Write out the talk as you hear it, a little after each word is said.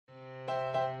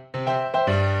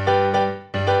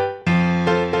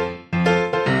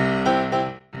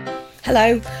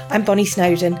Hello, I'm Bonnie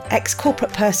Snowden,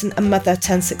 ex-corporate person and mother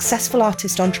turned successful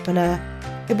artist entrepreneur.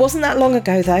 It wasn't that long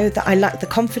ago though that I lacked the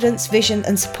confidence, vision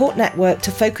and support network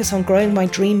to focus on growing my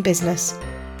dream business.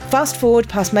 Fast forward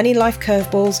past many life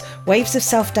curveballs, waves of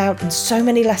self-doubt and so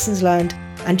many lessons learned,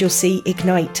 and you'll see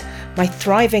Ignite, my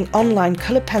thriving online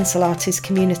coloured pencil artist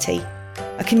community.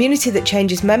 A community that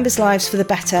changes members' lives for the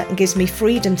better and gives me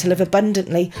freedom to live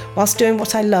abundantly whilst doing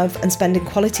what I love and spending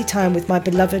quality time with my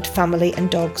beloved family and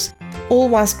dogs, all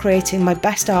whilst creating my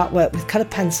best artwork with coloured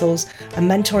pencils and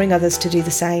mentoring others to do the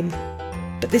same.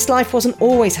 But this life wasn't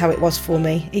always how it was for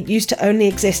me. It used to only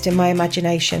exist in my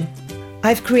imagination.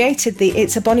 I've created the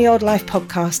It's a Bonnie Old Life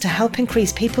podcast to help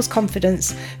increase people's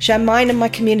confidence, share mine and my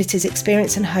community's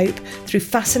experience and hope through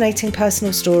fascinating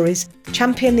personal stories,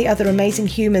 champion the other amazing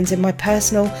humans in my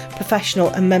personal, professional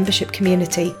and membership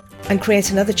community, and create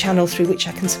another channel through which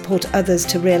I can support others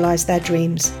to realise their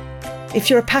dreams. If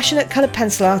you're a passionate coloured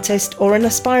pencil artist or an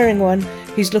aspiring one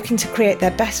who's looking to create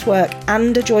their best work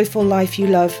and a joyful life you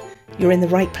love, you're in the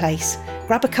right place.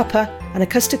 Grab a cuppa and a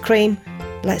custard cream.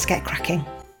 Let's get cracking.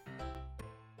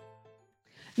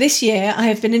 This year, I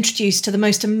have been introduced to the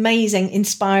most amazing,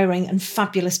 inspiring and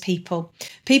fabulous people.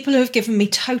 People who have given me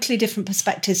totally different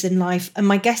perspectives in life, and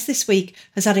my guest this week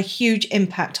has had a huge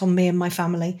impact on me and my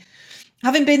family.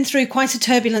 Having been through quite a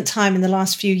turbulent time in the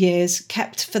last few years,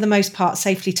 kept for the most part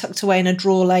safely tucked away in a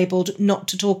drawer labelled "not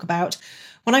to talk about,"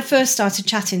 when I first started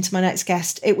chatting to my next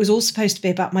guest, it was all supposed to be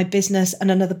about my business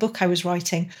and another book I was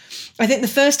writing. I think the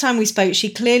first time we spoke, she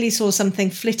clearly saw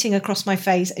something flitting across my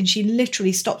face and she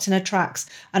literally stopped in her tracks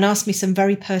and asked me some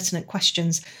very pertinent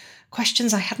questions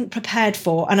I hadn't prepared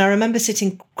for. And I remember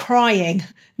sitting crying,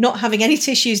 not having any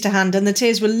tissues to hand, and the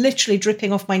tears were literally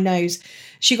dripping off my nose.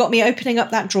 She got me opening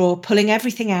up that drawer, pulling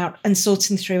everything out and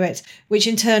sorting through it, which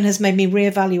in turn has made me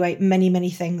reevaluate many, many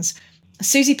things.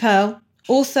 Susie Pearl,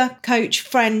 author, coach,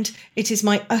 friend, it is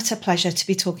my utter pleasure to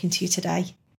be talking to you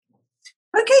today.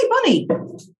 Okay, Bonnie.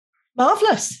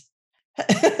 Marvellous.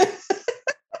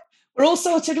 We're all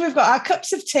sorted. We've got our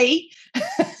cups of tea.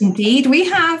 Indeed, we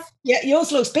have. Yeah,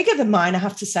 yours looks bigger than mine, I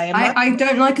have to say. I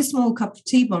don't like a small cup of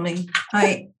tea, Bonnie.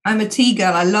 I'm a tea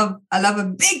girl. I love a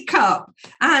big cup,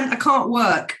 and I can't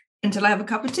work until I have a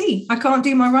cup of tea. I can't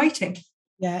do my writing.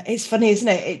 Yeah, it's funny, isn't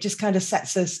it? It just kind of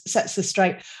sets us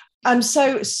straight. I'm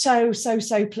so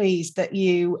pleased that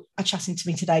you are chatting to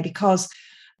me today because,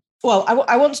 well,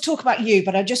 I want to talk about you,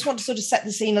 but I just want to sort of set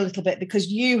the scene a little bit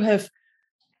because you have,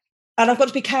 and I've got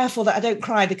to be careful that I don't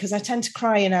cry because I tend to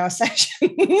cry in our sessions.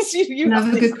 you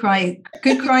have a good cry.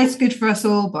 Good cry is good for us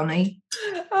all, Bonnie.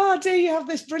 Oh, do you have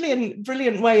this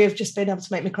brilliant way of just being able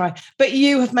to make me cry? But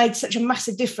you have made such a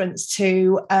massive difference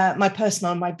to my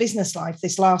personal and my business life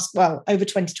this last, over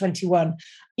 2021.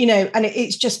 And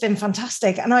it's just been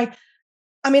fantastic. And I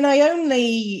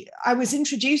was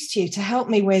introduced to you to help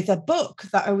me with a book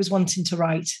that I was wanting to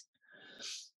write.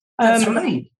 That's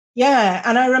right. Yeah.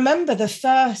 And I remember the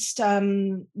first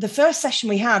session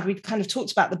we had, we kind of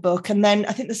talked about the book. And then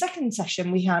I think the second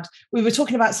session we were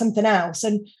talking about something else.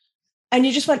 And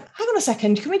you just went, hang on a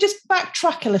second, can we just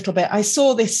backtrack a little bit? I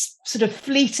saw this sort of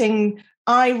fleeting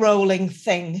eye-rolling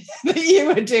thing that you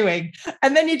were doing.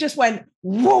 And then you just went,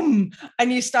 whoom,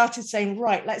 and you started saying,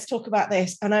 right, let's talk about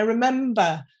this. And I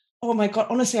remember, oh my God,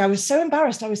 honestly, I was so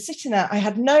embarrassed. I was sitting there. I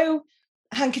had no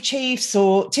handkerchiefs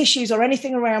or tissues or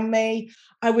anything around me.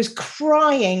 I was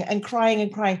crying and crying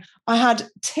and crying. I had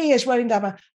tears rolling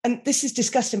down and this is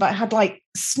disgusting, but I had like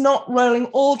snot rolling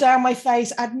all down my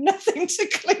face. I had nothing to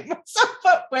clean myself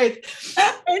up with.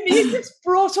 And you just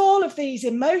brought all of these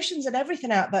emotions and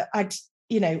everything out that I'd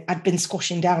been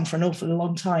squashing down for an awful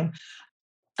long time.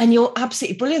 And you're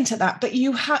absolutely brilliant at that. But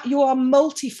you are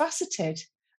multifaceted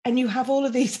and you have all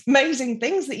of these amazing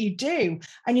things that you do.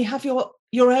 And you have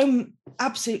your own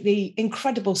absolutely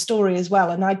incredible story as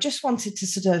well. And I just wanted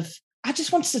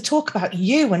to talk about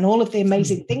you and all of the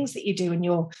amazing things that you do and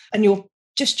your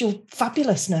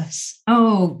fabulousness.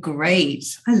 Oh, great.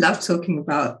 I love talking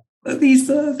about these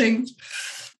sort of things.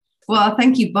 Well,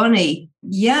 thank you, Bonnie.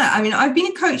 Yeah, I mean, I've been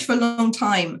a coach for a long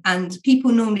time and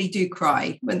people normally do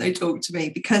cry when they talk to me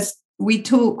because we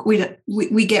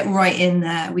get right in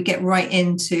there. We get right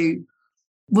into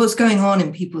what's going on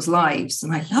in people's lives.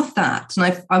 And I love that.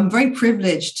 And I'm very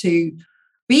privileged to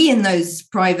be in those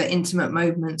private, intimate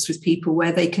moments with people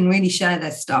where they can really share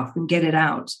their stuff and get it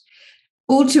out.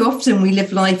 All too often we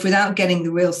live life without getting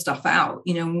the real stuff out,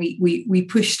 and we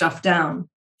push stuff down.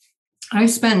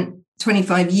 I've spent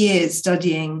 25 years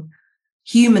studying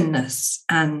humanness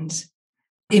and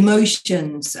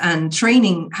emotions and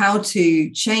training how to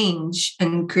change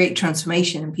and create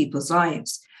transformation in people's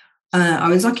lives. I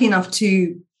was lucky enough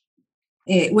to,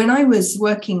 when I was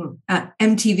working at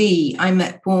MTV, I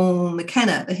met Paul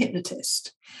McKenna, the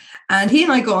hypnotist. And he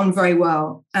and I got on very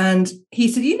well. And he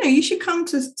said, you should come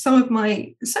to some of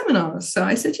my seminars. So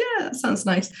I said, yeah, that sounds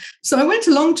nice. So I went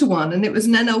along to one, and it was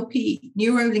an NLP,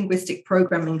 Neuro-Linguistic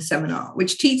Programming seminar,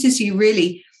 which teaches you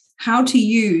really how to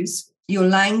use your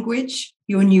language,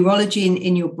 your neurology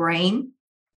in your brain.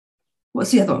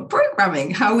 What's the other one?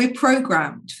 Programming, how we're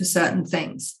programmed for certain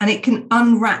things. And it can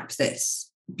unwrap this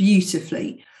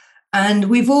beautifully. And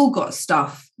we've all got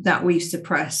stuff that we've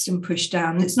suppressed and pushed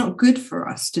down. And it's not good for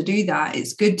us to do that.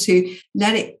 It's good to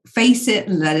face it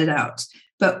and let it out.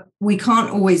 But we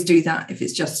can't always do that if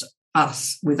it's just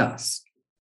us with us.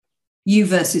 You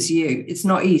versus you. It's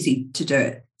not easy to do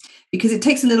it because it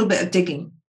takes a little bit of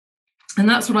digging. And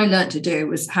that's what I learned to do,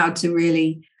 was how to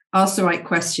really ask the right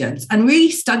questions and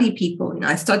really study people.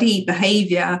 I study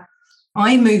behavior,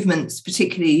 eye movements,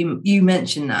 particularly. You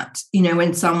mentioned that,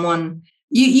 when someone...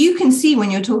 You can see when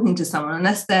you're talking to someone,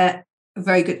 unless they're a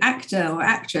very good actor or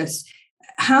actress,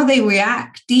 how they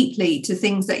react deeply to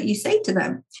things that you say to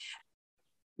them.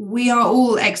 We are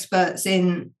all experts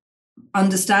in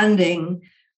understanding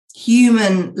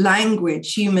human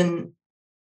language, human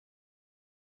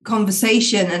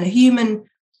conversation, and human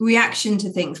reaction to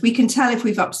things. We can tell if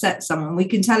we've upset someone. We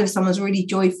can tell if someone's really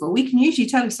joyful. We can usually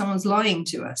tell if someone's lying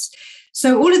to us.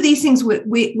 So all of these things,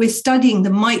 we're studying the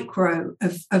micro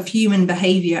of human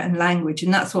behavior and language.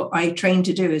 And that's what I train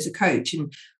to do as a coach.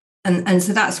 And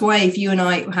so that's why if you and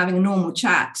I are having a normal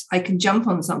chat, I can jump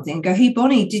on something and go, hey,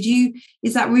 Bonnie,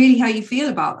 is that really how you feel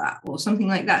about that? Or something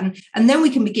like that. And then we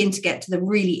can begin to get to the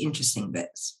really interesting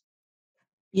bits.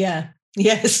 Yeah.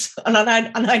 Yes, and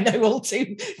I know all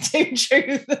too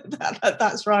true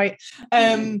that's right.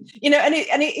 And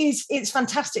it's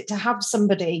fantastic to have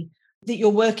somebody that you're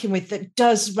working with that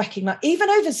does recognize, even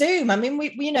over Zoom. I mean,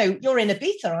 we you're in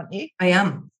Ibiza, aren't you? I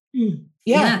am.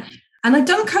 Yeah. And I've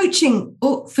done coaching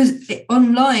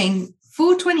online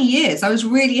for 20 years. I was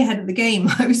really ahead of the game.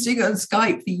 I was doing it on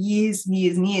Skype for years and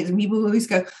years and years. And people always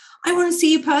go, I want to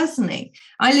see you personally.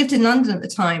 I lived in London at the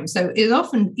time, so it's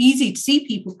often easy to see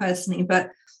people personally,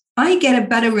 but I get a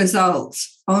better result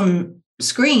on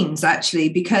screens, actually,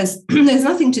 because there's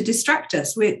nothing to distract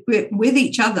us. We're with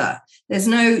each other.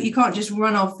 You can't just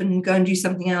run off and go and do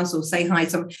something else or say hi to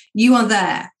someone. You are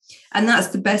there. And that's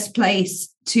the best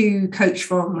place to coach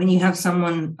from, when you have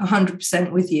someone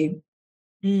 100% with you.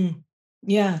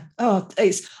 Yeah. Oh,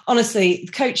 it's honestly,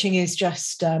 coaching is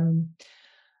just...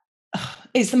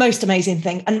 it's the most amazing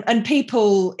thing. And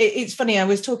people, it's funny, I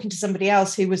was talking to somebody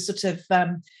else who was sort of,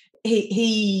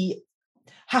 he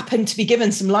happened to be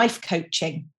given some life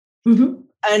coaching,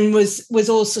 and was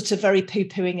all sort of very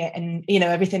poo-pooing it and,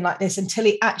 everything like this, until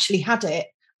he actually had it,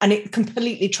 and it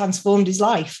completely transformed his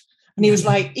life. And he was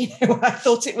like, I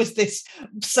thought it was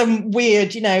some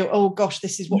weird, oh gosh,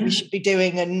 this is what we should be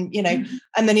doing. And,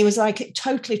 and then he was like, it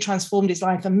totally transformed his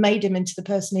life and made him into the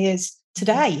person he is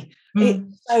today.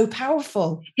 It's so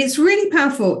powerful. It's really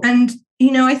powerful. And,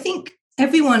 I think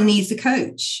everyone needs a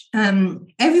coach.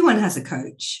 Everyone has a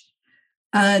coach.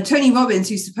 Tony Robbins,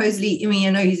 who supposedly, I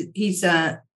know he's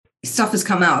stuff has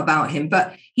come out about him,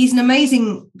 but he's an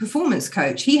amazing performance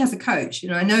coach. He has a coach.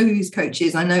 I know who his coach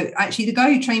is. I know actually the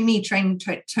guy who trained me trained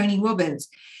Tony Robbins.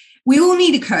 We all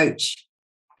need a coach.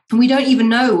 And we don't even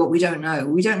know what we don't know.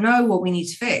 We don't know what we need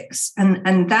to fix.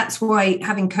 And that's why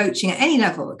having coaching at any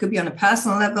level, it could be on a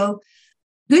personal level.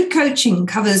 Good coaching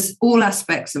covers all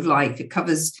aspects of life. It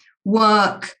covers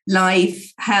work,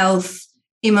 life, health,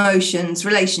 emotions,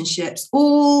 relationships,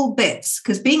 all bits.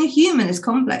 Because being a human is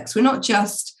complex. We're not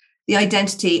just the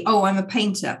identity, oh, I'm a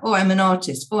painter, oh, I'm an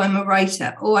artist, oh, I'm a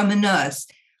writer, oh, I'm a nurse.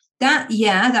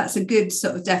 That's a good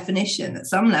sort of definition at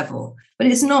some level. But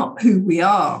it's not who we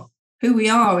are. Who we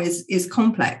are is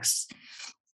complex.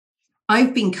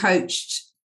 I've been coached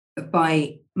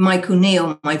by Michael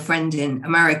Neal, my friend in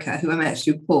America, who I met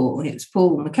through Paul, and it was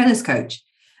Paul McKenna's coach.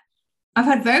 I've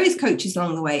had various coaches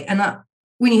along the way. And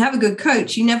when you have a good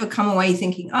coach, you never come away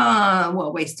thinking, what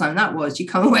a waste of time that was. You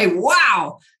come away,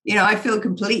 wow, I feel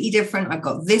completely different. I've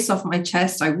got this off my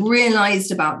chest. I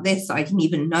realized about this I didn't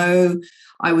even know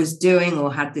I was doing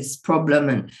or had this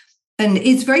problem. And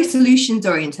it's very solutions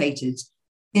orientated.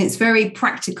 It's very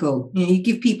practical. You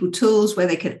give people tools where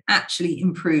they can actually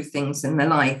improve things in their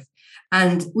life.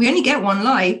 And we only get one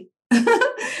life.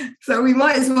 So we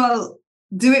might as well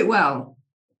do it well.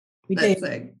 We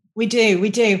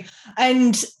do.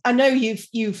 And I know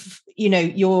I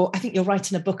think you're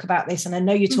writing a book about this, and I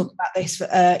know you talk about this,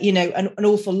 an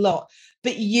awful lot.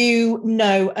 but you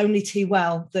know only too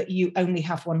well that you only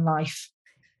have one life.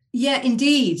 Yeah,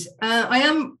 indeed.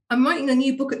 I'm writing a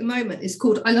new book at the moment. It's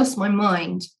called I Lost My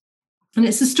Mind. And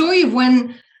it's the story of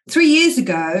when 3 years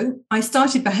ago, I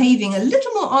started behaving a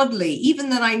little more oddly, even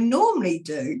than I normally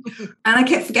do. And I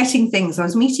kept forgetting things. I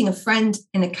was meeting a friend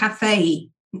in a cafe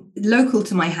local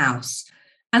to my house.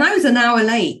 And I was an hour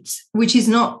late, which is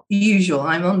not usual.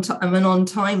 I'm an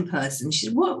on-time person. She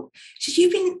said, "What?" She said,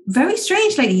 "You've been very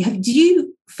strange lately. Did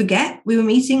you forget we were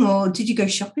meeting, or did you go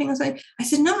shopping or something?" I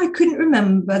said, "No, I couldn't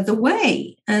remember the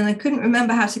way, and I couldn't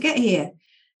remember how to get here."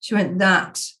 She went,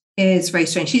 "That is very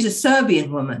strange." She's a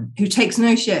Serbian woman who takes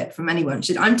no shit from anyone.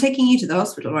 She said, "I'm taking you to the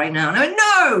hospital right now." And I went,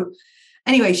 "No."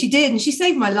 Anyway, she did, and she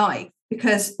saved my life,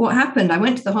 because what happened, I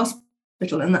went to the hospital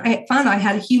and I found I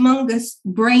had a humongous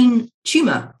brain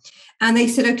tumor. And they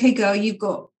said, "Okay, girl, you've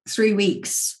got 3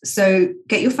 weeks. So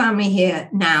get your family here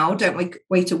now. Don't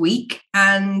wait a week,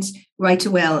 and write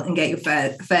a will and get your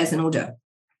affairs in order."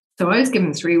 So I was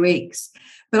given 3 weeks.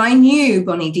 But I knew,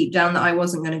 Bonnie, deep down that I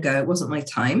wasn't going to go. It wasn't my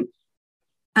time.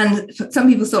 And some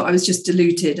people thought I was just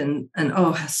deluded and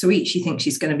oh, how sweet, she thinks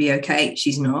she's going to be okay.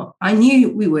 She's not. I knew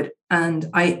we would. And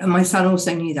my son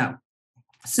also knew that.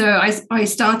 So I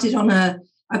started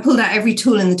I pulled out every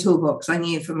tool in the toolbox I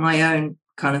knew from my own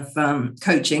kind of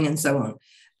coaching and so on.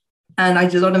 And I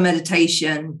did a lot of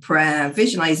meditation, prayer,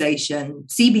 visualization,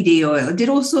 CBD oil. I did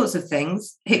all sorts of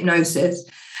things, hypnosis.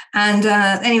 And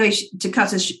anyway, to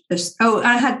cut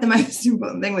I had the most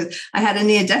important thing was I had a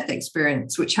near-death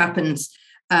experience, which happens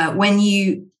when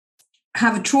you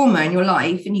have a trauma in your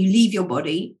life and you leave your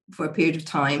body for a period of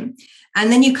time,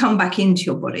 and then you come back into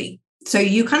your body. So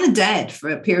you're kind of dead for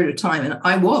a period of time.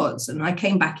 And I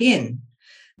came back in.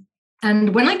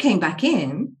 And when I came back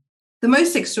in, the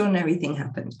most extraordinary thing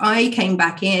happened. I came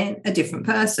back in a different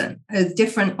person, a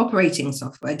different operating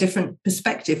software, a different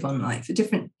perspective on life, a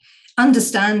different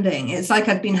understanding. It's like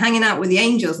I'd been hanging out with the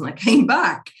angels and I came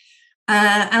back.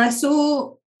 And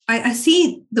I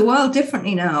see the world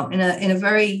differently now in a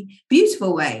very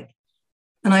beautiful way.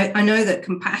 And I know that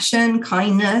compassion,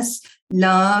 kindness,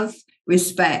 love,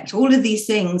 respect, all of these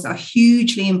things are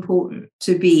hugely important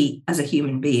to be as a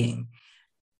human being.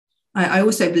 I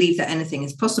also believe that anything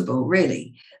is possible,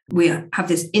 really. We have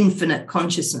this infinite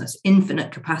consciousness,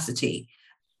 infinite capacity.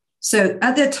 So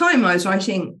at the time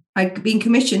I'd been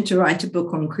commissioned to write a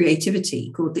book on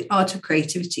creativity called The Art of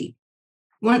Creativity.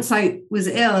 Once I was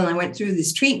ill and I went through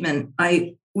this treatment,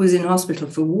 I was in hospital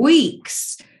for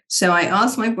weeks. So I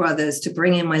asked my brothers to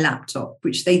bring in my laptop,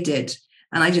 which they did.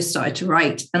 And I just started to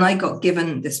write. And I got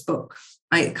given this book.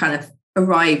 I kind of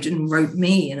arrived and wrote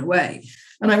me in a way.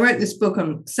 And I wrote this book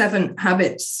on 7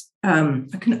 habits. I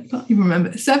can't even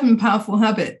remember. 7 powerful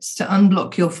habits to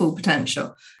unblock your full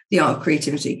potential. The Art of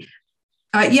Creativity.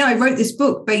 I wrote this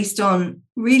book based on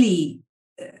really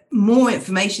more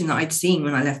information that I'd seen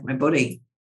when I left my body.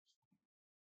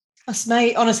 That's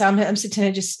mate. Honestly, I'm sitting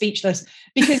here just speechless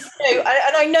because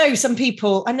I know some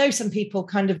people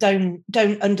kind of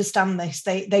don't understand this.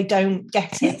 They don't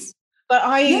get it. Yes. But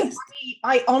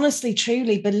I honestly,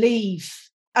 truly believe,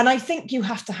 and I think you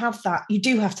have to have that. You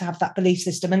do have to have that belief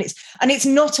system, and it's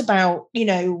not about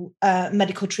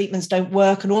medical treatments don't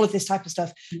work and all of this type of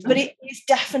stuff. Mm-hmm. But it is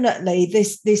definitely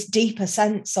this deeper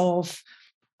sense of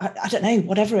I don't know,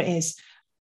 whatever it is.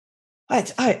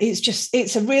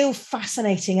 It's a real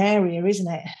fascinating area,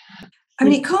 isn't it? I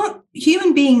mean,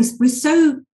 human beings, we're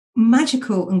so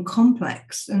magical and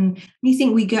complex. And you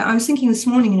think I was thinking this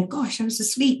morning, gosh, I was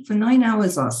asleep for 9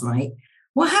 hours last night.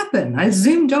 What happened? I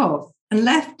zoomed off and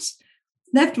left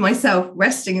myself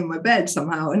resting in my bed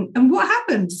somehow. And what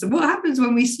happens? What happens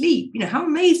when we sleep? How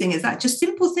amazing is that? Just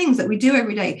simple things that we do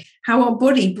every day, how our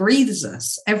body breathes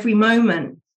us every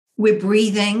moment. We're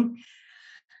breathing.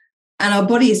 And our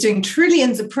body is doing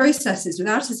trillions of processes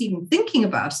without us even thinking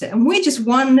about it. And we're just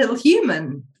one little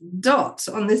human dot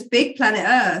on this big planet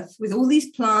Earth with all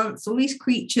these plants, all these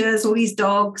creatures, all these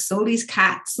dogs, all these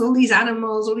cats, all these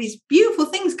animals, all these beautiful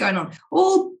things going on,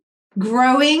 all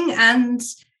growing and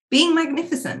being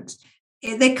magnificent.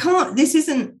 This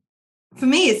isn't, for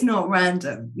me, it's not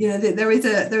random. There is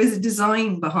a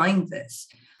design behind this.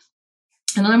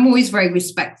 And I'm always very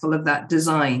respectful of that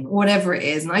design, whatever it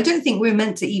is. And I don't think we're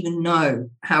meant to even know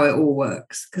how it all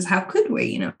works, because how could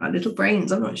we? Our little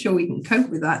brains, I'm not sure we can cope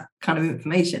with that kind of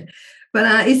information.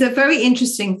 But it's a very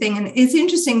interesting thing. And it's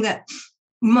interesting that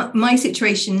my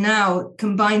situation now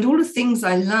combined all the things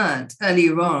I learned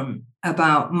earlier on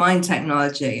about mind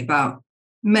technology, about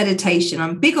meditation.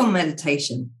 I'm big on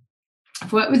meditation.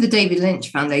 I've worked with the David Lynch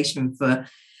Foundation for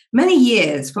many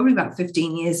years, probably about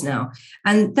 15 years now.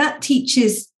 And that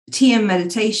teaches TM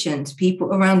meditation to people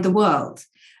around the world.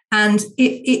 And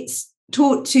it's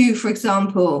taught to, for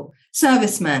example,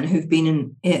 servicemen who've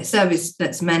been in service,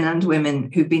 that's men and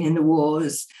women who've been in the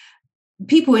wars,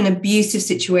 people in abusive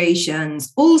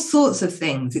situations, all sorts of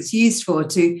things it's used for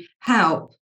to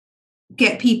help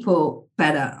get people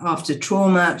better after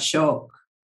trauma, shock,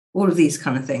 all of these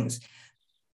kind of things.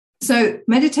 So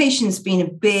meditation has been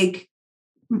a big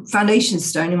foundation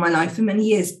stone in my life for many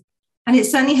years. And it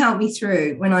certainly helped me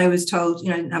through when I was told,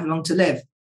 I didn't have long to live.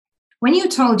 When you're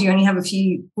told you only have a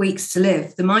few weeks to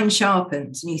live, the mind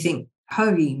sharpens and you think,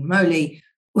 holy moly,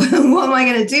 what am I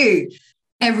going to do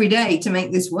every day to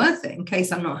make this worth it in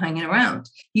case I'm not hanging around?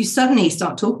 You suddenly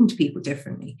start talking to people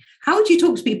differently. How would you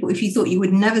talk to people if you thought you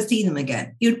would never see them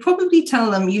again? You'd probably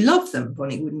tell them you love them,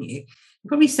 Bonnie, wouldn't you? You'd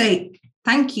probably say,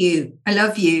 thank you, I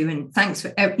love you, and thanks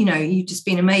for, you've just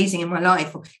been amazing in my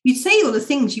life. Or you'd say all the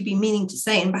things you've been meaning to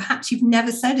say and perhaps you've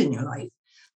never said in your life.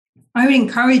 I would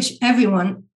encourage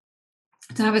everyone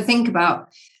to have a think about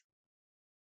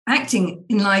acting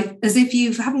in life as if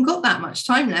you haven't got that much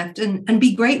time left, and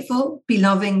be grateful, be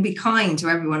loving, be kind to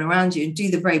everyone around you, and do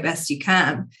the very best you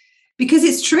can. Because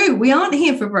it's true, we aren't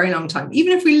here for a very long time.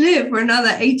 Even if we live for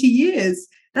another 80 years,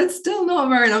 that's still not a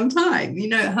very long time. You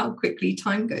know how quickly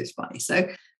time goes by. So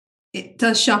it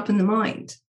does sharpen the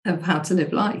mind of how to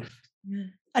live life.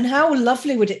 And how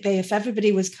lovely would it be if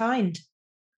everybody was kind?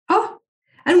 Oh,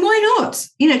 and why not?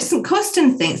 It doesn't cost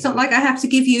anything. It's not like I have to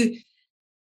give you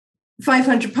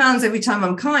 £500 every time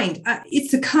I'm kind.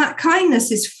 It's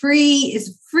kindness is free,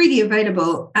 is freely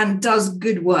available, and does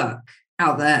good work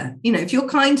out there. If you're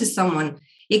kind to someone,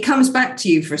 it comes back to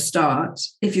you for a start.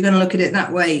 If you're going to look at it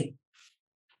that way,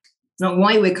 it's not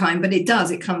why we're kind, but it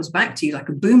does. It comes back to you like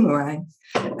a boomerang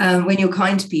when you're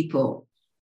kind to people.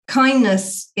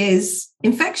 Kindness is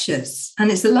infectious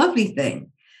and it's a lovely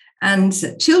thing. And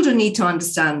children need to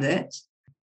understand it.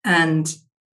 And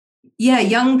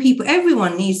young people,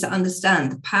 everyone needs to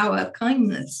understand the power of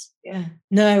kindness. Yeah,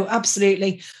 no,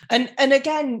 absolutely. And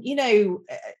again,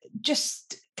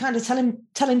 just kind of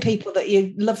telling people that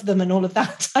you love them and all of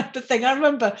that type of thing. I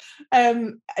remember, I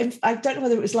don't know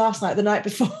whether it was last night, the night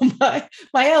before,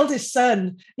 my eldest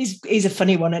son, he's a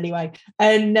funny one anyway,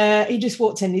 and he just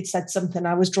walked in, he'd said something,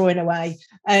 I was drawing away,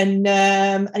 and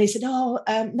he said,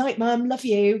 night mum, love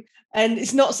you. And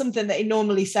it's not something that he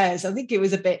normally says. I think it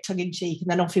was a bit tongue-in-cheek, and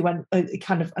then off he went, and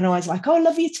I was like, oh, I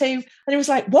love you too. And he was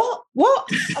like, what?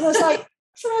 And I was like, I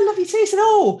said, I love you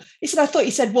too. He said, I thought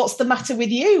you said, what's the matter with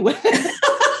you?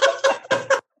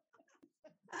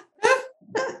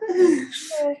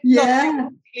 Yeah.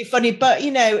 Really funny, but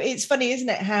it's funny, isn't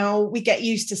it, how we get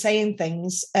used to saying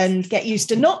things and get used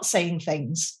to not saying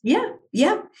things. Yeah.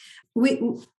 I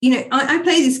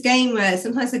play this game where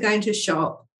sometimes I go into a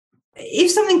shop.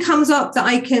 If something comes up that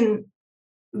I can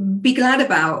be glad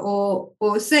about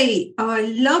or say, oh, I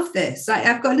love this.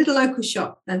 I've got a little local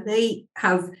shop and they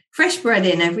have fresh bread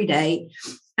in every day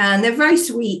and they're very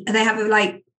sweet and they have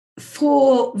like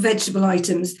 4 vegetable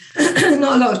items,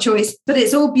 not a lot of choice, but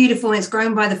it's all beautiful and it's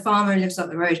grown by the farmer who lives up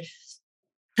the road.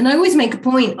 And I always make a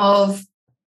point of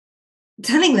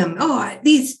telling them, I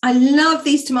love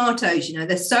these tomatoes,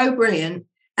 they're so brilliant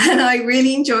and I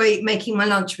really enjoy making my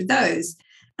lunch with those.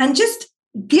 And just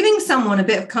giving someone a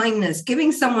bit of kindness,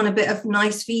 giving someone a bit of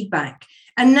nice feedback.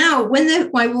 And now when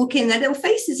I walk in, their little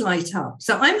faces light up.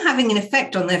 So I'm having an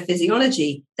effect on their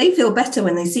physiology. They feel better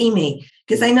when they see me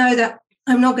because they know that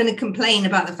I'm not going to complain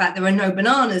about the fact there are no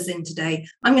bananas in today.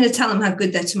 I'm going to tell them how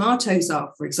good their tomatoes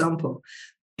are, for example.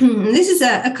 This is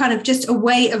a kind of just a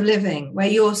way of living where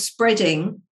you're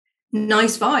spreading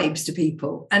nice vibes to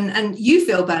people and you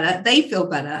feel better, they feel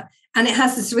better. And it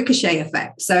has this ricochet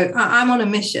effect. So I'm on a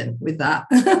mission with that.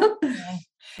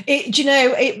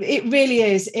 It really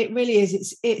is. It really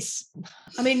is. It's,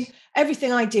 I mean,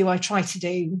 everything I do, I try to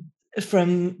do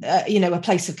from, a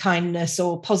place of kindness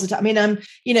or positive. I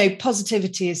mean,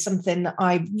 positivity is something that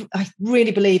I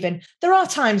really believe in. There are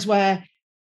times where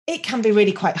it can be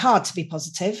really quite hard to be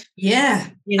positive. Yeah,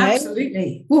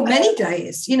 absolutely. Well, many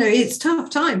days, it's tough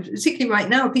times, particularly right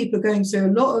now. People are going through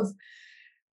a lot of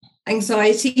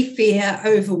anxiety, fear,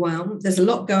 overwhelm. There's a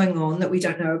lot going on that we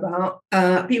don't know about.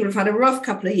 People have had a rough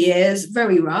couple of years,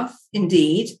 very rough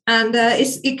indeed. And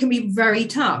it can be very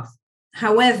tough.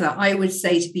 However, I would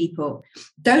say to people,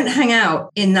 don't hang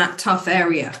out in that tough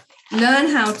area. Learn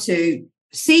how to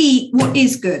see what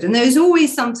is good. And there's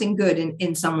always something good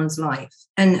in someone's life.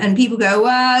 And people go,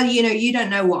 well, you don't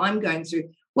know what I'm going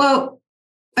through. Well,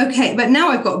 okay, but now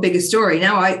I've got a bigger story.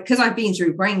 Now because I've been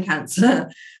through brain cancer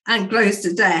and close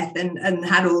to death and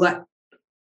had all that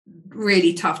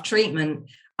really tough treatment,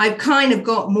 I've kind of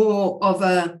got more of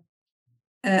a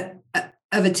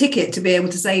of a ticket to be able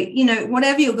to say,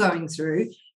 whatever you're going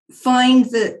through, find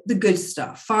the good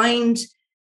stuff, find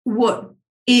what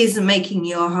is making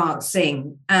your heart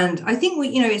sing. And I think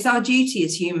it's our duty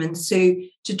as humans to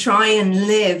try and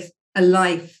live a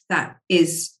life that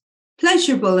is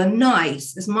pleasurable and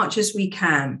nice as much as we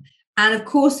can. And of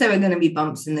course, there are going to be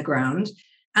bumps in the ground.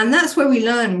 And that's where we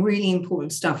learn really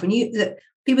important stuff. When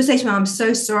people say to me, I'm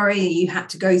so sorry you had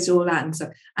to go through all that.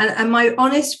 And my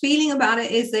honest feeling about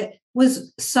it is that it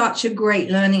was such a great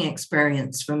learning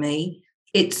experience for me.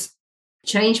 It's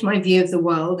changed my view of the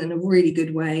world in a really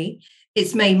good way.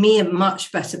 It's made me a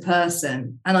much better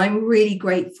person. And I'm really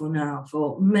grateful now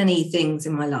for many things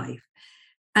in my life.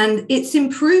 And it's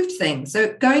improved things.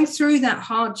 So going through that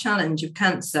hard challenge of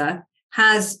cancer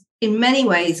has in many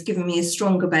ways given me a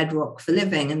stronger bedrock for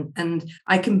living. And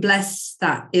I can bless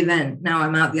that event. Now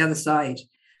I'm out the other side.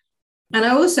 And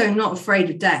I'm also not afraid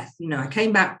of death. I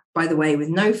came back, by the way, with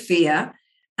no fear,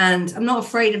 and I'm not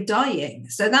afraid of dying.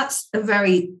 So that's a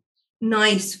very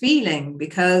nice feeling,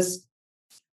 because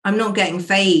I'm not getting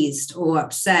fazed or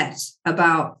upset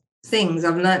about things.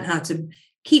 I've learned how to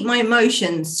keep my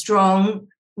emotions strong,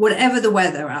 whatever the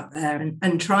weather out there,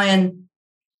 and try and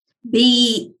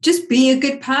be a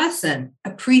good person.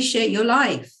 Appreciate your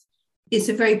life. It's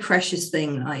a very precious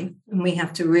thing, life. And we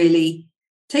have to really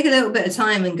take a little bit of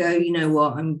time and go, you know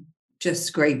what, I'm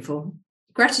just grateful.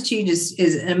 Gratitude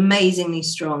is an amazingly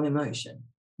strong emotion.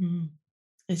 Mm.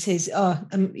 It is. Oh,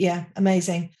 yeah,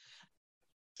 amazing.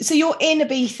 So you're in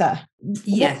Ibiza.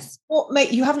 Yes. What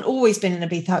made you haven't always been in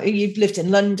Ibiza? You've lived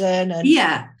in London.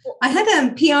 Yeah. I had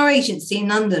a PR agency in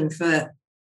London for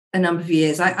a number of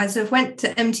years. I sort of went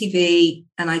to MTV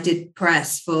and I did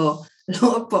press for a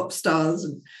lot of pop stars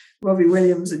and Robbie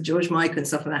Williams and George Michael and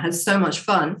stuff like that. I had so much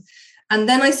fun. And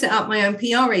then I set up my own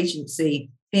PR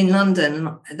agency in London.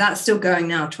 And that's still going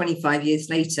now, 25 years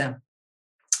later.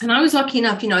 And I was lucky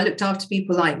enough, I looked after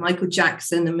people like Michael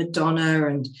Jackson and Madonna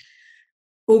and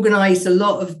organised a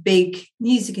lot of big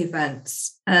music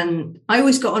events. And I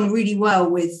always got on really well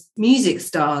with music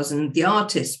stars and the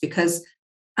artists, because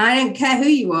I don't care who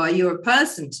you are, you're a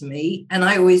person to me. And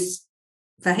I always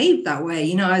behaved that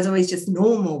way. I was always just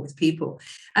normal with people.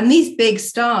 And these big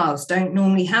stars don't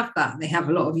normally have that. They have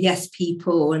a lot of yes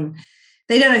people and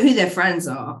they don't know who their friends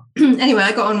are. Anyway,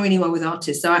 I got on really well with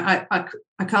artists. So I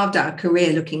carved out a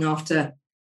career looking after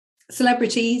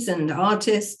celebrities and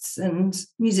artists and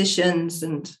musicians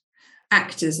and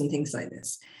actors and things like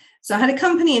this. So I had a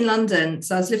company in London.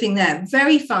 So I was living there,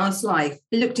 very fast life.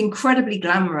 It looked incredibly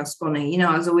glamorous, Bonnie.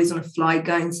 I was always on a flight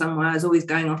going somewhere. I was always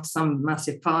going off to some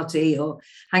massive party or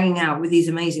hanging out with these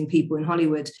amazing people in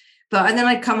Hollywood. And then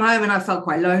I'd come home and I felt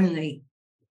quite lonely.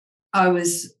 I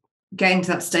was getting to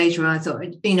that stage where I thought,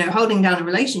 holding down a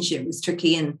relationship was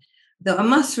tricky, and that I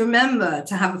must remember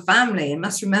to have a family and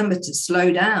must remember to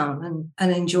slow down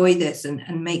and enjoy this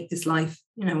and make this life,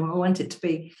 what I want it to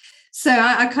be. So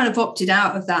I kind of opted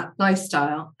out of that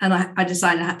lifestyle, and I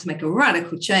decided I had to make a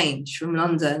radical change from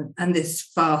London and this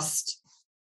fast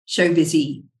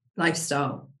showbizy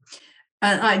lifestyle.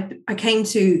 And I came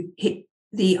to hit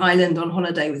the island on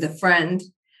holiday with a friend,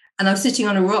 and I was sitting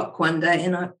on a rock one day,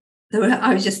 and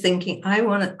I was just thinking, I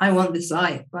want this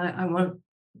life. I want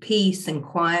peace and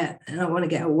quiet, and I want to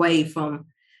get away from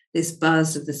this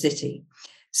buzz of the city.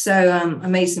 So I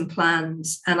made some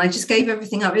plans and I just gave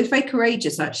everything up. It was very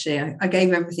courageous, actually. I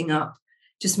gave everything up,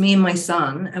 just me and my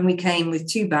son, and we came with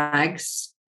 2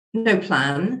 bags, no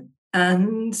plan,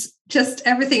 and just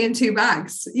everything in 2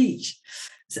 bags each,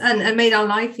 and made our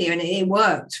life here. And it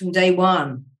worked from day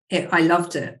one. I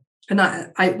loved it. And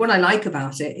what I like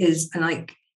about it is I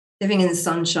like living in the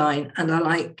sunshine, and I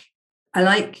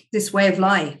like this way of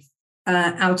life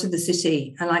out of the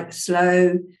city. I like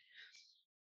slow.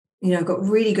 I've got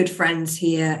really good friends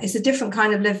here. It's a different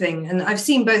kind of living, and I've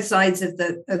seen both sides of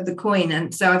the coin,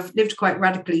 and so I've lived quite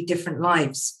radically different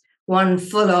lives. One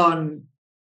full-on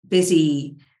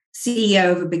busy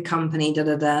CEO of a big company,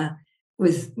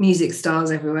 with music stars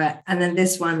everywhere, and then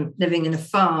this one living in a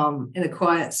farm in a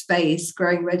quiet space,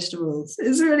 growing vegetables.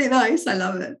 It's really nice. I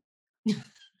love it.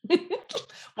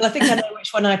 Well, I think I know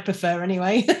which one I prefer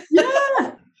anyway.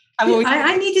 Yeah.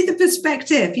 I needed the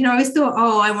perspective. I always thought,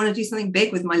 I want to do something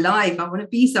big with my life. I want to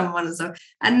be someone.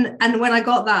 And when I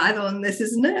got that, I thought, this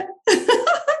isn't it.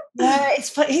 Yeah,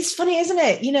 it's funny, isn't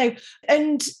it?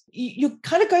 And you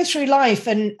kind of go through life,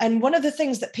 and one of the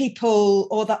things that people,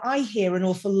 or that I hear an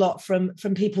awful lot from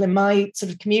people in my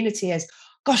sort of community is,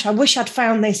 gosh, I wish I'd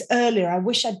found this earlier. I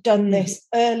wish I'd done this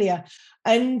earlier.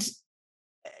 And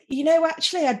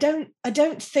actually, I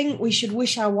don't think we should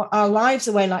wish our lives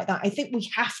away like that. I think we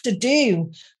have to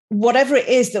do whatever it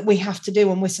is that we have to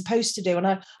do and we're supposed to do. And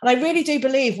I really do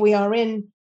believe we are in,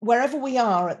 wherever we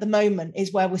are at the moment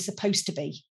is where we're supposed to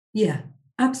be. Yeah,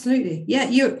 absolutely. Yeah,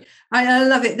 I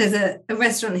love it. There's a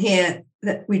restaurant here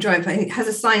that we drive by. It has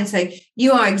a sign saying,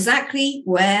 "You are exactly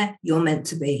where you're meant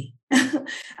to be."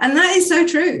 And that is so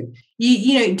true.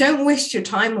 You don't waste your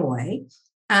time away,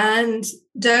 and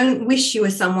don't wish you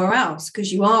were somewhere else,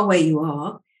 because you are where you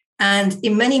are. And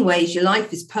in many ways, your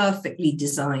life is perfectly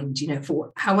designed,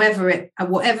 for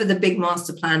whatever the big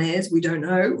master plan is. We don't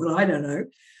know. Well, I don't know.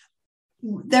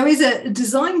 There is a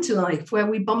design to life where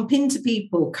we bump into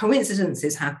people,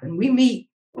 coincidences happen. We meet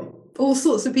all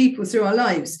sorts of people through our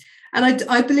lives. And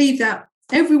I believe that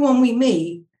everyone we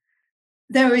meet,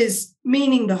 there is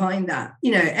meaning behind that,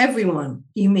 everyone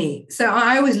you meet. So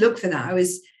I always look for that. I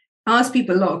always ask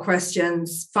people a lot of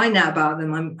questions, find out about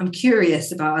them. I'm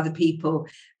curious about other people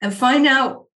and find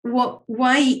out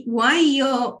why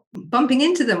you're bumping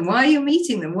into them, why you're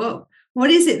meeting them, what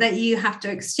is it that you have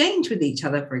to exchange with each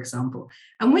other, for example.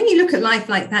 And when you look at life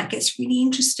like that, it gets really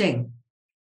interesting.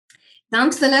 Down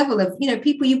to the level of,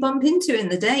 people you bump into in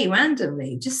the day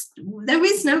randomly. Just, there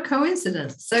is no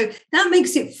coincidence. So that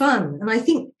makes it fun. And I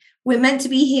think we're meant to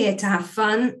be here to have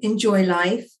fun, enjoy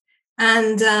life,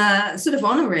 and sort of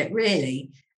honor it,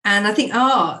 really. And I think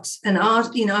art,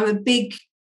 I'm a big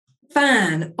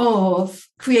fan of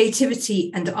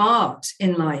creativity and art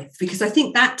in life, because I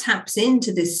think that taps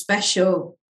into this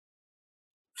special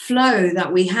flow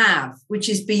that we have, which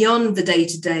is beyond the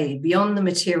day-to-day, beyond the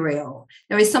material.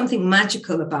 There is something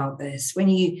magical about this. When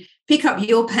you pick up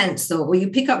your pencil, or you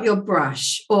pick up your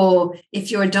brush, or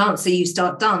if you're a dancer, you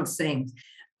start dancing,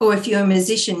 or if you're a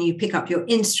musician, you pick up your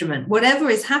instrument, whatever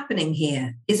is happening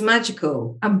here is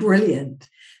magical and brilliant.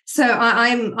 So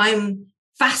I'm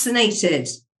fascinated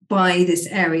by this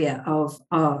area of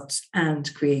art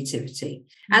and creativity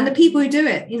and the people who do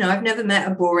it. I've never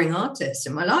met a boring artist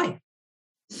in my life.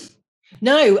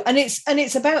 No, and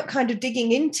it's about kind of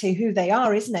digging into who they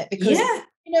are, isn't it? Because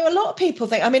a lot of people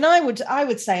think, I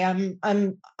would say I'm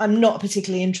not a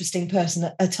particularly interesting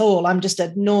person at all. I'm just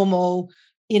a normal,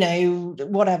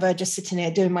 whatever, just sitting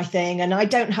here doing my thing, and I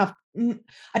don't have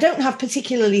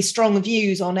particularly strong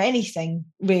views on anything,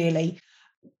 really.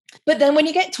 But then when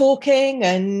you get talking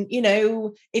and,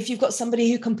 if you've got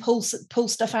somebody who can pull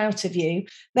stuff out of you,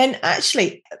 then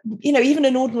actually, even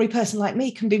an ordinary person like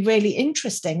me can be really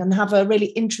interesting and have a really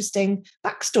interesting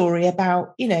backstory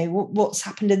about, what's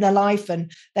happened in their life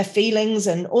and their feelings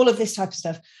and all of this type of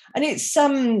stuff. And it's,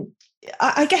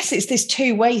 I guess it's this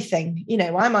two-way thing.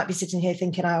 I might be sitting here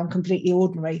thinking I'm completely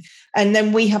ordinary, and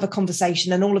then we have a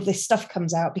conversation and all of this stuff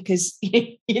comes out because,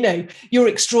 you're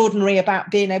extraordinary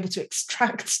about being able to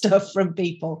extract stuff from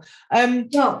people.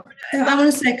 Well, I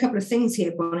want to say a couple of things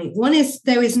here, Bonnie. One is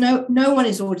there is no one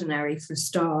is ordinary for a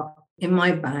start in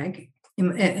my bag.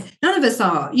 None of us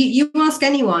are. You ask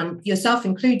anyone, yourself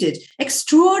included,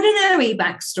 extraordinary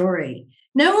backstory.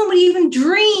 No one would even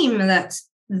dream that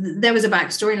there was a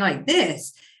backstory like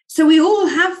this. So we all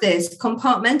have this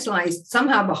compartmentalized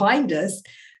somehow behind us,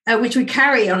 which we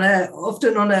carry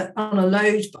often on a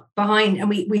load behind, and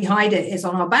we hide it. It's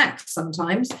on our backs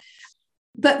sometimes.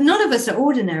 But none of us are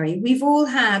ordinary. We've all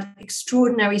had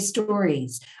extraordinary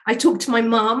stories. I talked to my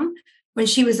mum when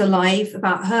she was alive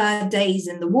about her days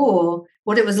in the war,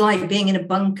 what it was like being in a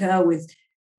bunker with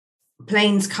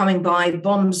planes coming by,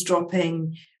 bombs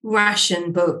dropping,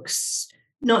 ration books,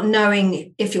 not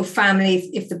knowing if your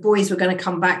family, if the boys were going to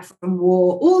come back from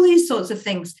war, all these sorts of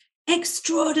things,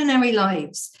 extraordinary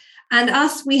lives. And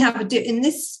us, we have in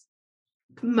this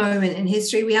moment in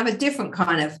history, we have a different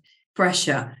kind of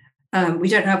pressure. We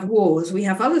don't have wars, we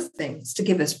have other things to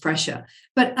give us pressure.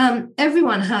 But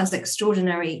everyone has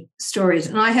extraordinary stories.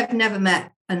 And I have never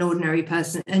met an ordinary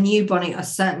person. And you, Bonnie,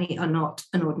 certainly are not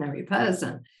an ordinary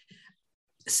person.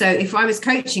 So if I was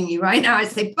coaching you right now, I'd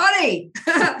say, Bonnie,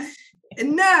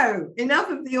 no, enough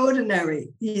of the ordinary.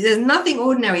 There's nothing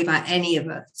ordinary about any of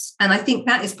us. And I think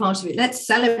that is part of it. Let's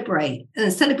celebrate.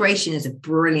 And celebration is a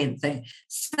brilliant thing.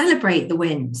 Celebrate the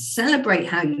wins. Celebrate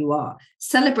how you are.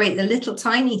 Celebrate the little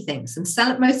tiny things. And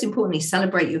most importantly,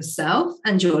 celebrate yourself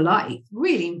and your life.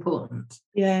 Really important.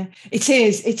 Yeah, it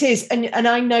is. It is. And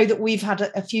I know that we've had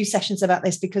a few sessions about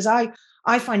this because I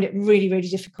find it really, really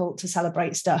difficult to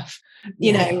celebrate stuff.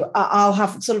 I'll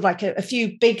have sort of like a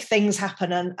few big things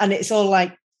happen and it's all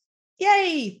like,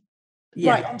 yay,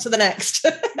 right, on to the next.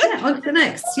 On to the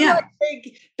next, yeah.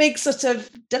 Like big sort of,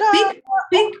 ta-da.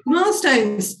 Big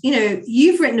milestones.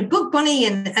 You've written a book, Bonnie,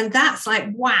 and that's like,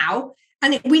 wow.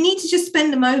 And we need to just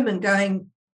spend a moment going,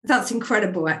 that's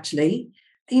incredible, actually.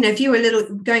 If you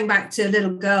were going back to a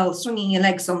little girl swinging your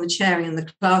legs on the chair in the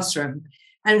classroom,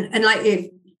 And like, if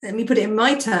let me put it in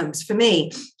my terms, for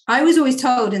me, I was always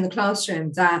told in the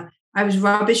classroom that I was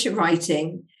rubbish at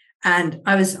writing, and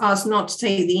I was asked not to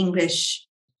take the English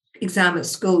exam at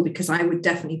school because I would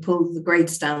definitely pull the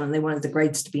grades down, and they wanted the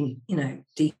grades to be,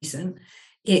 decent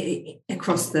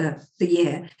across the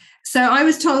year. So I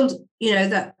was told,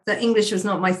 that English was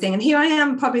not my thing. And here I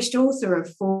am, published author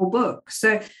of 4 books.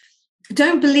 So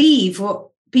don't believe what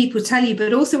people tell you.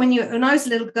 But also when I was a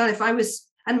little girl,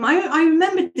 I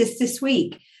remembered this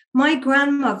week, my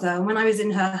grandmother, when I was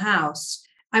in her house,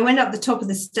 I went up the top of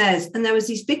the stairs and there was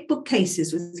these big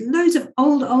bookcases with loads of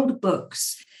old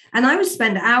books. And I would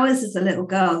spend hours as a little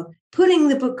girl pulling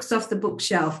the books off the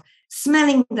bookshelf,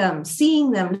 smelling them,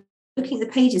 seeing them, looking at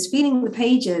the pages, feeling the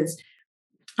pages.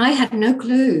 I had no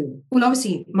clue. Well,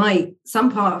 obviously,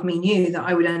 some part of me knew that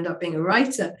I would end up being a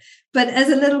writer. But as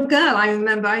a little girl, I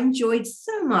remember I enjoyed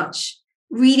so much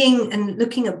reading and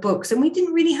looking at books. And we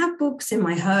didn't really have books in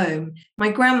my home.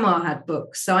 My grandma had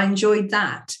books, so I enjoyed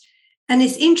that. And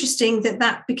it's interesting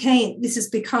that this has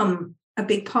become a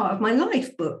big part of my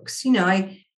life, books.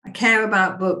 I care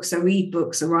about books, I read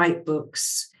books, I write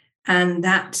books. And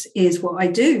that is what I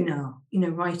do now,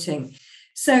 writing.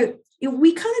 So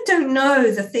we kind of don't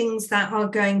know the things that are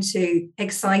going to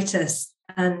excite us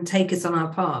and take us on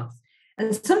our path.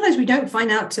 And sometimes we don't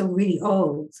find out till we're really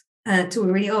old.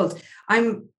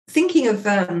 I'm thinking of,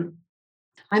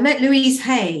 I met Louise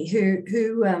Hay, who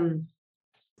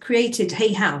created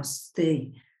Hay House,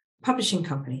 the publishing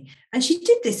company. And she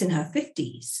did this in her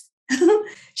 50s.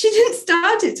 She didn't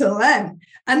start it till then.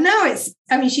 And now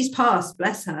she's passed,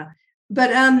 bless her.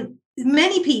 But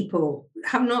many people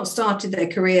have not started their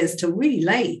careers till really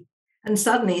late. And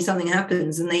suddenly something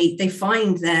happens and they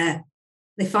find their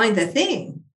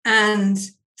thing and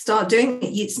start doing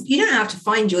it. You don't have to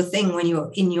find your thing when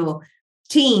you're in your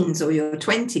teens or your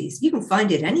 20s. You can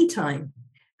find it anytime.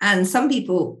 And some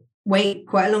people wait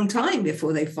quite a long time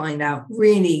before they find out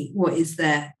really what is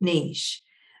their niche.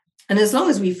 And as long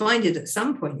as we find it at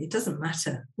some point, it doesn't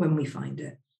matter when we find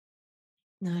it.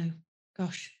 No,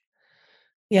 gosh.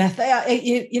 Yeah, they are,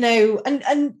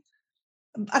 and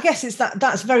I guess it's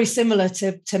that's very similar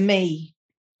to me,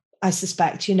 I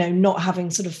suspect, not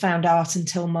having sort of found art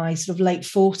until my sort of late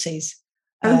 40s.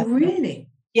 Oh, really?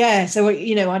 Yeah. So,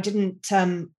 I didn't,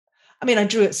 I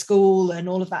drew at school and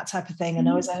all of that type of thing. And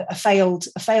I was a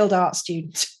failed art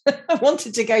student. I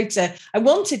wanted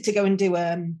to go and do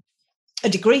a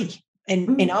degree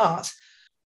in art,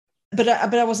 but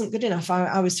I wasn't good enough.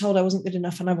 I was told I wasn't good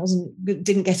enough, and I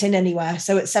didn't get in anywhere.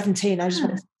 So at 17, I just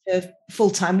wanted to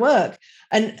full-time work.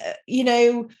 And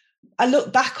I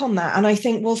look back on that and I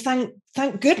think, well, thank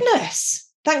goodness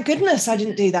I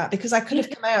didn't do that, because I could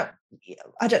have come out,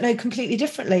 I don't know, completely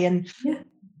differently and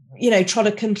trod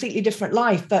a completely different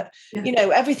life. But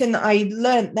everything that I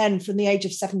learned then from the age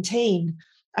of 17,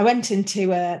 I went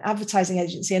into an advertising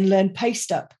agency and learned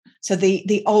paste up. So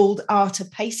the old art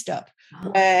of paste up,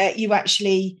 where you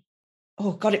actually,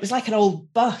 it was like an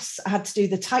old bus. I had to do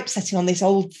the typesetting on this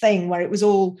old thing where it was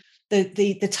all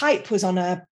the type was on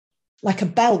a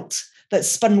belt that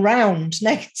spun round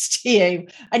next to you,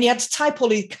 and you had to type all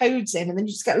these codes in, and then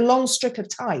you just get a long strip of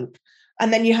type,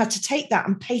 and then you had to take that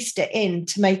and paste it in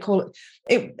to make all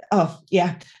it. Oh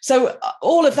yeah. So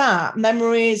all of that,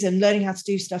 memories and learning how to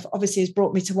do stuff, obviously has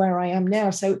brought me to where I am now.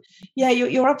 So yeah,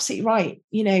 you're absolutely right.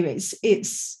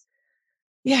 It's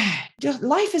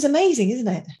life is amazing, isn't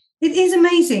it? It is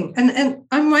amazing. And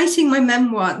I'm writing my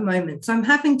memoir at the moment, so I'm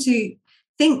having to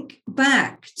think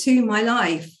back to my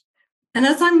life. And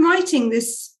as I'm writing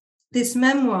this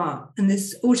memoir and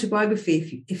this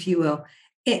autobiography, if you will,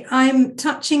 I'm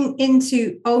touching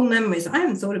into old memories I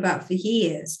haven't thought about for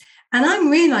years. And I'm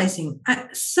realizing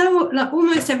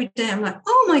almost every day, I'm like,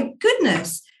 oh my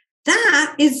goodness,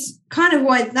 that is kind of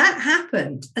why that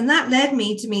happened. And that led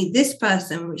me to meet this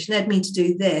person, which led me to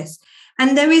do this.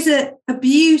 And there is a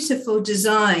beautiful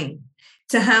design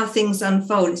to how things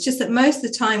unfold. It's just that most of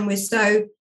the time we're so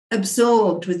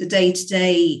absorbed with the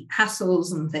day-to-day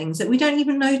hassles and things that we don't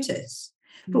even notice.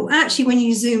 But actually, when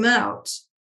you zoom out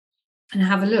and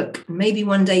have a look, maybe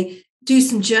one day do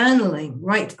some journaling,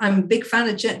 right? I'm a big fan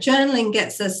of journaling.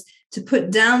 Gets us to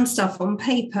put down stuff on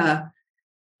paper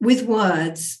with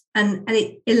words, and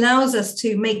it allows us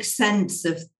to make sense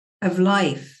of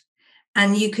life.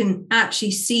 And you can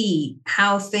actually see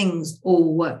how things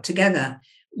all work together.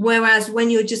 Whereas when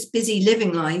you're just busy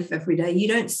living life every day, you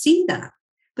don't see that.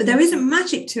 But there is a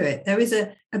magic to it. There is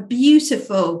a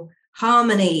beautiful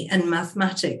harmony and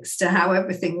mathematics to how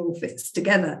everything all fits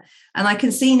together. And I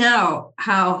can see now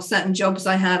how certain jobs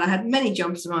I had many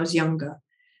jobs when I was younger.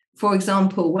 For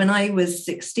example, when I was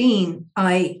 16,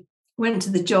 I went to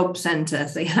the job centre,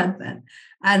 as they had then.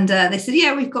 And they said,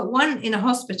 yeah, we've got one in a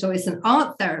hospital. It's an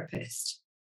art therapist.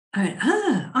 I went,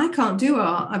 I can't do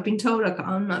art. I've been told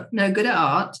I'm not no good at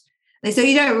art. They said,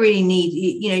 you don't really need,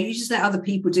 you just let other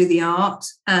people do the art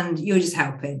and you're just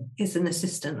helping. It's an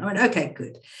assistant. I went, okay,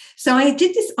 good. So I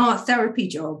did this art therapy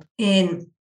job in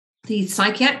the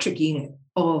psychiatric unit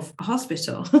of a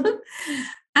hospital.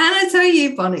 And I tell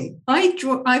you, Bonnie,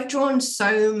 I've drawn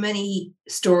so many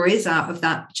stories out of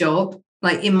that job.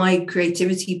 Like in my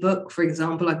creativity book, for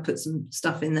example, I put some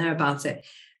stuff in there about it.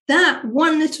 That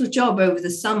one little job over the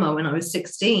summer when I was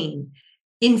 16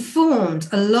 informed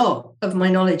a lot of my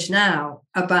knowledge now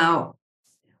about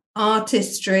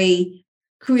artistry,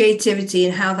 creativity,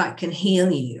 and how that can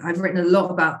heal you. I've written a lot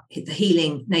about the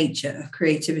healing nature of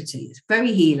creativity. It's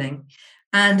very healing.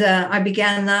 And I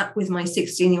began that with my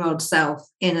 16-year-old self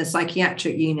in a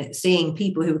psychiatric unit, seeing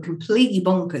people who were completely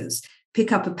bonkers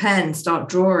pick up a pen, start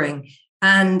drawing,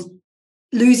 and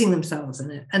losing themselves in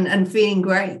it and feeling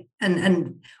great.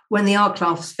 And when the art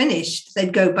class finished,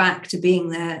 they'd go back to being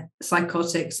their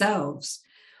psychotic selves.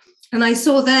 And I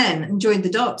saw then and joined the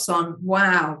dots on,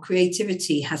 wow,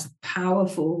 creativity has a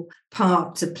powerful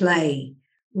part to play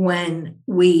when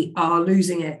we are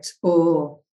losing it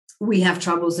or we have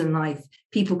troubles in life.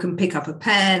 People can pick up a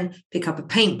pen, pick up a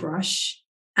paintbrush,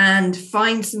 and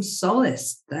find some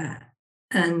solace there.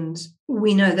 And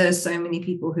we know there's so many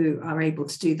people who are able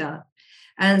to do that.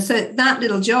 And so that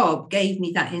little job gave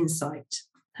me that insight.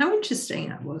 How interesting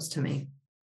that was to me.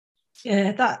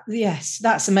 Yeah,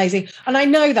 that's amazing. And I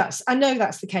know that's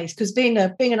the case, because being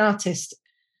an artist,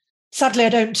 sadly, I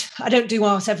don't do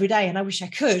art every day, and I wish I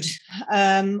could,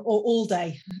 or all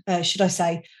day, should I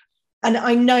say. And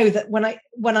I know that when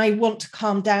I want to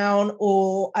calm down,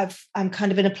 or I'm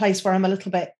kind of in a place where I'm a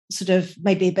little bit sort of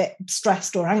maybe a bit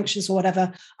stressed or anxious or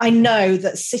whatever, I know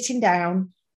that sitting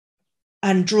down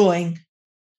and drawing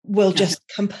will just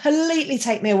completely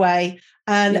take me away.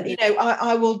 And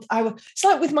I will. It's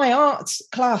like with my art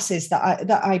classes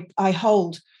that I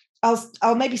hold.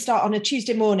 I'll maybe start on a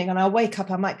Tuesday morning, and I'll wake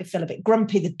up. I might feel a bit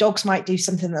grumpy. The dogs might do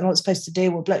something they're not supposed to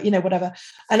do, or whatever.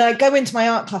 And I go into my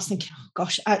art class thinking, oh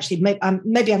gosh, actually, maybe I'm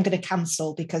going to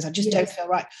cancel because I just don't feel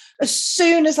right. As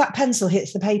soon as that pencil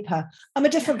hits the paper, I'm a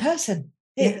different person.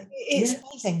 It's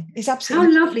amazing. It's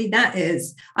absolutely how lovely that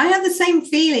is. I have the same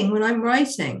feeling when I'm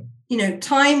writing.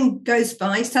 Time goes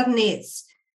by. Suddenly, it's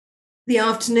the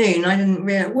afternoon. I didn't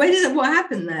realize what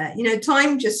happened there.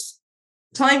 Time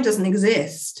doesn't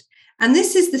exist. And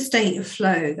this is the state of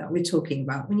flow that we're talking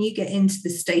about. When you get into the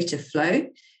state of flow,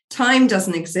 time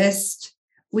doesn't exist.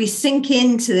 We sink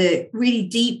really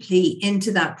deeply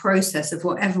into that process of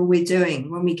whatever we're doing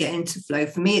when we get into flow.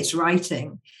 For me, it's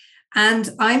writing. And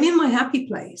I'm in my happy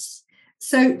place.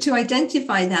 So to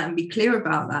identify that and be clear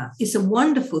about that is a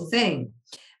wonderful thing.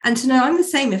 And to know I'm the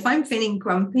same. If I'm feeling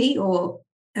grumpy or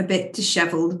a bit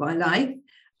disheveled by life,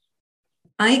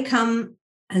 I come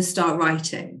and start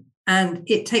writing, and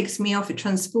it takes me off, it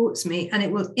transports me, and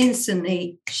it will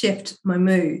instantly shift my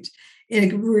mood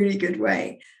in a really good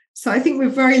way. So I think we're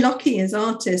very lucky as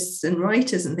artists and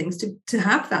writers and things to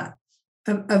have that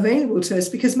available to us,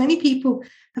 because many people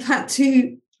have had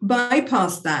to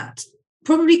bypass that,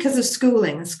 probably because of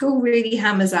schooling. School really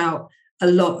hammers out a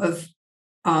lot of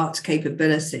art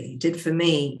capability. It did for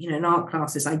me, in art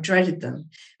classes. I dreaded them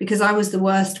because I was the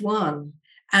worst one.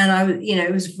 And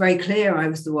it was very clear I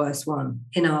was the worst one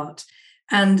in art.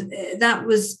 And that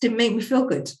didn't make me feel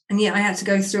good. And yet I had to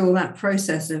go through all that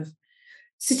process of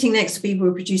sitting next to people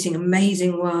who are producing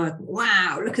amazing work.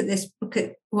 Wow, look at this. Look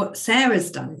at what Sarah's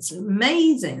done. It's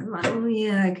amazing. I'm like, oh,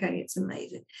 yeah, okay, it's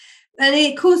amazing. And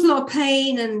it caused a lot of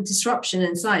pain and disruption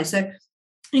inside. So,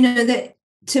 that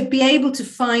to be able to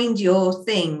find your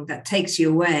thing that takes you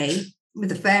away with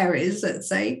the fairies, let's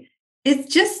say,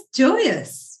 it's just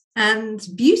joyous and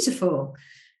beautiful.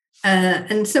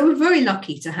 And so we're very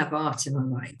lucky to have art in our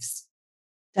lives.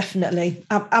 Definitely.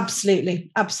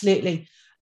 Absolutely. Absolutely.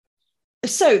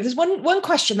 So there's one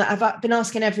question that I've been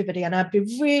asking everybody, and I'm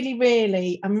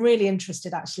really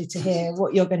interested actually to hear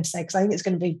what you're going to say, because I think it's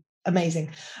going to be amazing.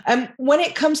 When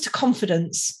it comes to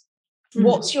confidence,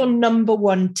 what's your number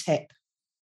one tip?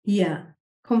 Yeah,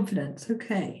 confidence.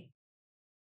 Okay.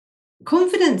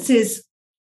 Confidence is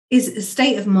a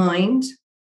state of mind.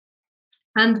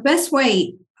 And the best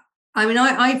way,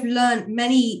 I've learned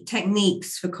many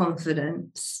techniques for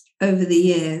confidence over the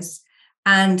years,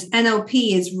 and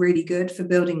NLP is really good for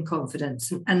building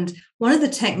confidence. And one of the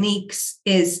techniques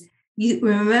is you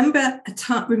remember a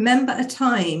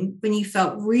time when you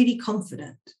felt really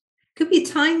confident. Could be a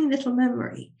tiny little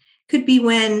memory. Could be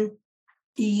when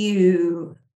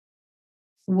you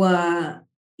were,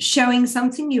 showing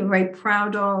something you were very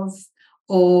proud of,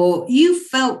 or you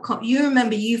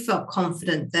remember you felt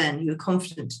confident then. You were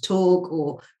confident to talk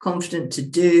or confident to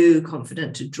do,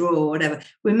 confident to draw, or whatever.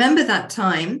 Remember that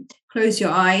time, close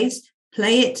your eyes,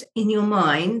 play it in your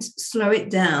mind, slow it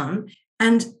down,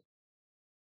 and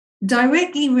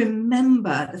directly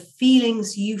remember the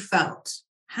feelings you felt.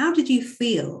 How did you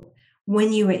feel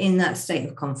when you were in that state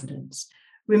of confidence?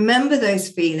 Remember those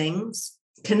feelings,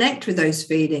 connect with those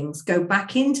feelings, go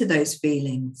back into those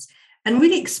feelings, and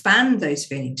really expand those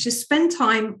feelings. Just spend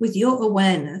time with your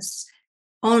awareness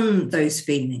on those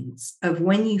feelings of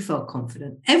when you felt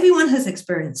confident. Everyone has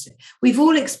experienced it. We've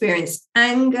all experienced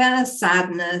anger,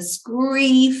 sadness,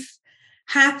 grief,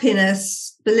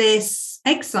 happiness, bliss,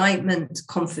 excitement,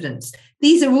 confidence.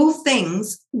 These are all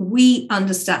things we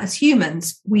understand as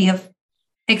humans. We have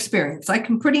experienced. I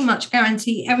can pretty much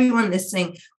guarantee everyone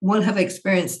listening will have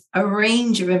experienced a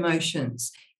range of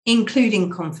emotions,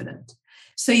 including confidence.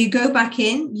 So you go back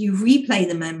in, you replay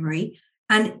the memory,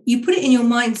 and you put it in your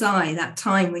mind's eye, that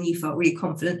time when you felt really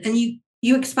confident, and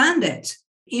you expand it.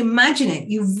 You imagine it,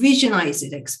 you visualize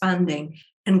it expanding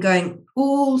and going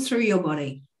all through your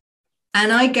body.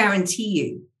 And I guarantee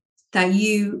you that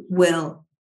you will,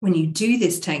 when you do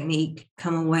this technique,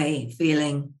 come away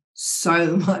feeling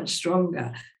so much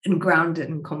stronger and grounded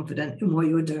and confident in what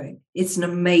you're doing. It's an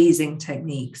amazing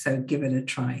technique, so give it a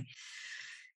try.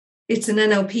 It's an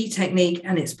NLP technique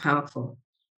and it's powerful.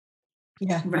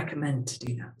 Yeah, I recommend to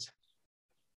do that.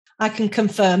 I can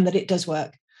confirm that it does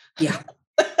work. Yeah,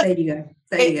 there you go.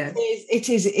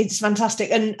 It's fantastic.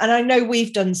 And I know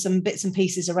we've done some bits and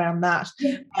pieces around that.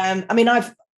 Yeah. I mean,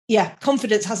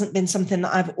 confidence hasn't been something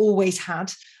that I've always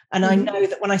had. And I know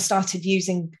that when I started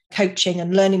using coaching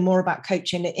and learning more about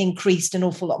coaching, it increased an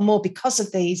awful lot more because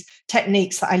of these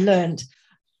techniques that I learned.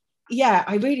 Yeah,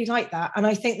 I really like that. And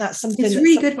I think that's something. It's a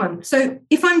really good one. So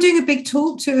if I'm doing a big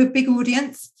talk to a big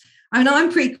audience, I mean, I'm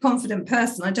a pretty confident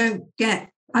person.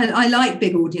 I like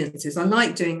big audiences. I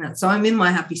like doing that. So I'm in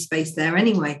my happy space there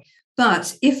anyway.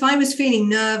 But if I was feeling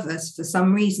nervous for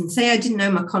some reason, say I didn't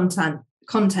know my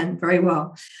content very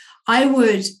well, I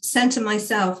would center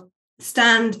myself,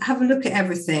 stand, have a look at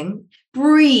everything.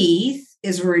 Breathe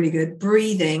is really good.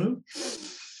 Breathing.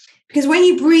 Because when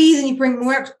you breathe and you bring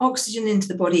more oxygen into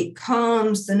the body, it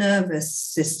calms the nervous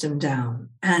system down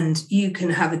and you can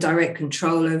have a direct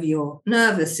control over your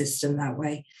nervous system that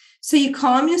way. So you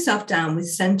calm yourself down with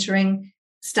centering,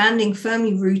 standing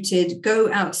firmly rooted,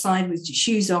 go outside with your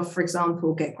shoes off, for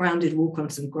example, get grounded, walk on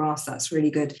some grass. That's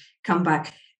really good. Come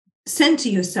back, center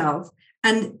yourself.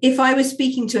 And if I was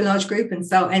speaking to a large group and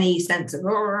felt any sense of,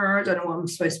 I don't know what I'm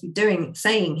supposed to be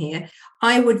saying here,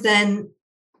 I would then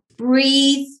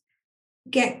breathe,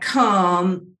 get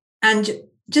calm, and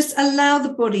just allow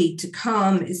the body to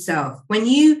calm itself. When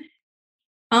you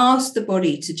ask the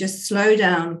body to just slow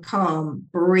down, calm,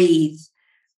 breathe,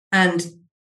 and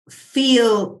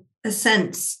feel a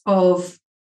sense of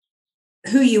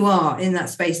who you are in that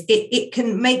space, it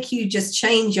can make you just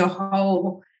change your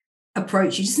whole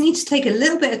approach. You just need to take a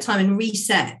little bit of time and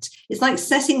reset. It's like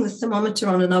setting the thermometer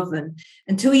on an oven.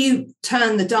 Until you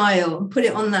turn the dial and put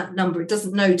it on that number, it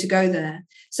doesn't know to go there.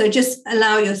 So just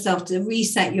allow yourself to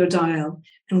reset your dial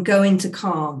and go into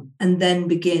calm and then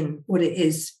begin what it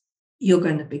is you're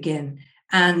going to begin.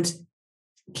 And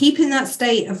keep in that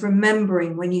state of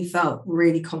remembering when you felt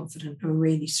really confident and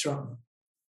really strong.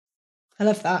 I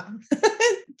love that.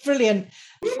 Brilliant.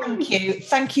 Thank you.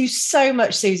 Thank you so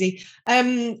much, Susie. I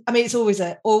mean, it's always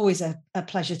a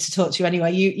pleasure to talk to you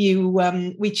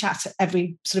anyway. We chat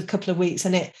every sort of couple of weeks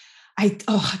and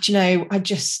I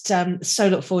just so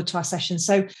look forward to our session.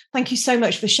 So thank you so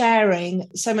much for sharing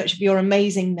so much of your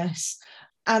amazingness,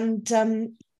 and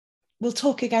we'll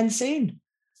talk again soon.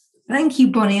 Thank you,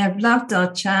 Bonnie. I've loved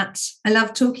our chat. I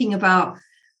love talking about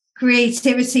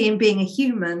creativity and being a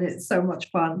human. It's so much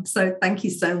fun. So thank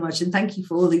you so much. And thank you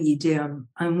for all that you do.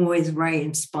 I'm always very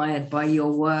inspired by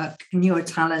your work and your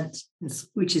talent,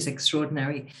 which is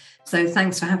extraordinary. So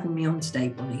thanks for having me on today,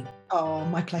 Bonnie. Oh,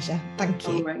 my pleasure. Thank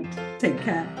you. All right. Take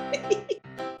care.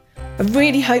 I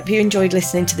really hope you enjoyed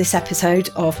listening to this episode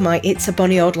of my It's a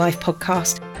Bonnie Old Life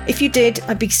podcast. If you did,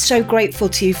 I'd be so grateful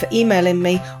to you for emailing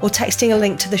me or texting a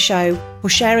link to the show or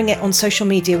sharing it on social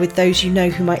media with those you know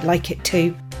who might like it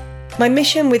too. My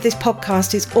mission with this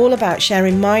podcast is all about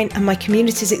sharing mine and my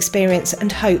community's experience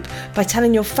and hope by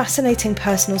telling your fascinating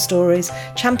personal stories,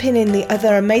 championing the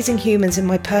other amazing humans in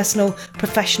my personal,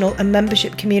 professional and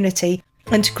membership community,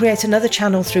 and to create another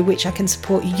channel through which I can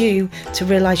support you to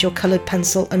realise your coloured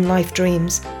pencil and life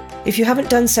dreams. If you haven't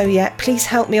done so yet, please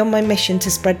help me on my mission to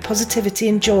spread positivity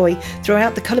and joy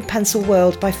throughout the coloured pencil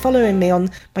world by following me on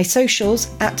my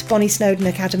socials at Bonnie Snowdon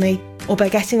Academy or by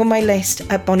getting on my list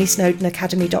at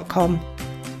bonniesnowdonacademy.com.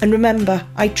 And remember,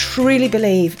 I truly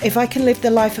believe if I can live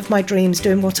the life of my dreams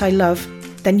doing what I love,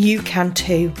 then you can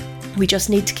too. We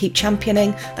just need to keep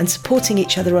championing and supporting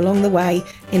each other along the way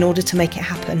in order to make it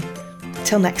happen.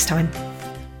 Till next time.